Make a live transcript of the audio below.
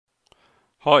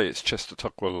Hi, it's Chester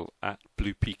Tuckwell at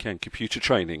Blue Pecan Computer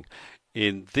Training.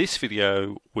 In this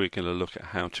video, we're going to look at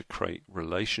how to create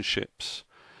relationships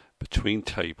between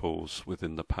tables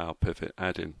within the Power Pivot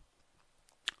add-in.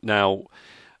 Now,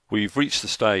 we've reached the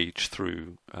stage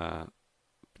through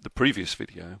the previous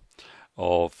video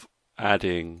of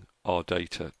adding our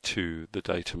data to the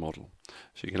data model.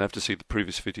 So you're going to have to see the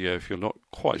previous video if you're not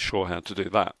quite sure how to do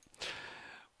that.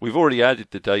 We've already added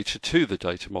the data to the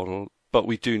data model, but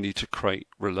we do need to create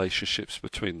relationships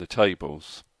between the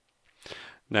tables.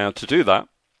 Now, to do that,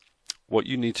 what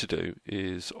you need to do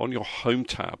is on your Home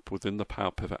tab within the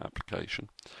Power Pivot application,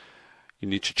 you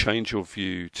need to change your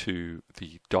view to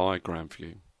the diagram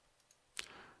view.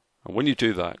 And when you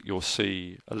do that, you'll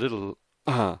see a little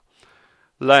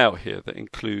layout here that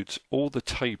includes all the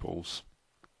tables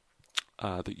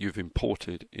that you've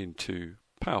imported into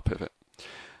Power Pivot.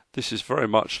 This is very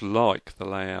much like the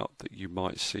layout that you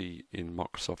might see in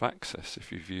Microsoft Access if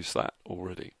you've used that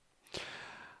already.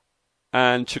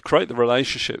 And to create the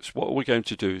relationships, what we're going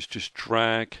to do is just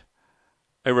drag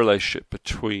a relationship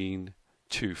between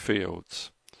two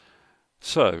fields.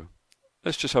 So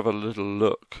let's just have a little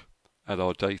look at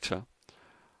our data.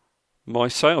 My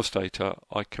sales data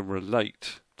I can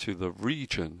relate to the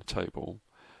region table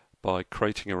by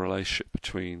creating a relationship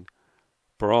between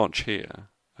branch here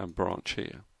and branch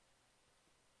here.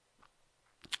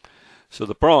 So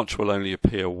the branch will only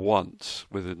appear once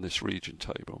within this region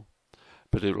table,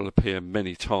 but it will appear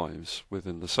many times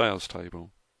within the sales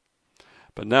table.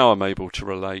 But now I'm able to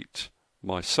relate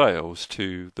my sales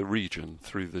to the region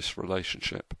through this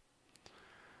relationship.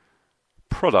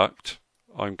 Product,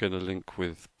 I'm going to link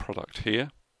with product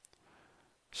here.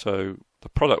 So the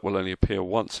product will only appear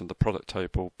once in the product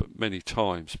table, but many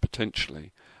times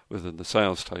potentially within the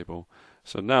sales table.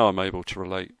 So now I'm able to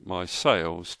relate my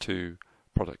sales to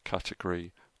product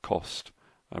category, cost,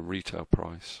 and retail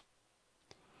price.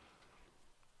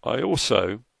 I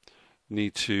also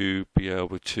need to be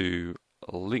able to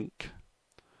link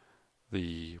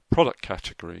the product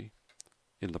category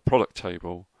in the product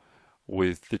table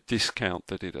with the discount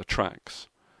that it attracts.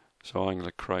 So I'm going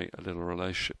to create a little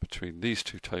relationship between these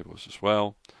two tables as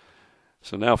well.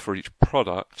 So now for each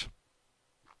product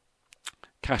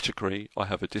category, I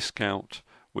have a discount,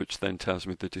 which then tells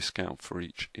me the discount for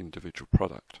each individual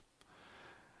product.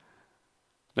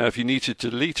 Now, if you need to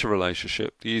delete a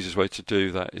relationship, the easiest way to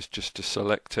do that is just to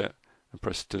select it and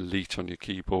press delete on your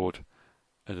keyboard,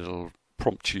 and it'll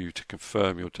prompt you to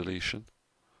confirm your deletion.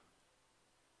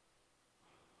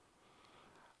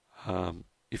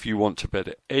 If you want to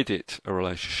better edit a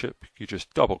relationship, you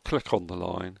just double click on the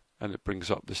line and it brings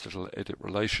up this little edit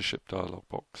relationship dialog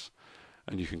box,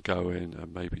 and you can go in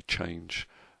and maybe change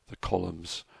the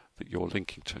columns that you're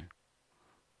linking to.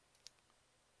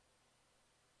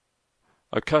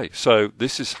 Okay, so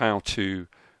this is how to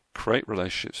create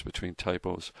relationships between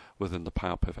tables within the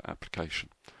Power Pivot application.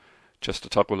 Chester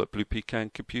Tuckwell at Blue Pecan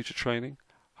Computer Training.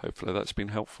 Hopefully that's been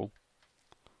helpful.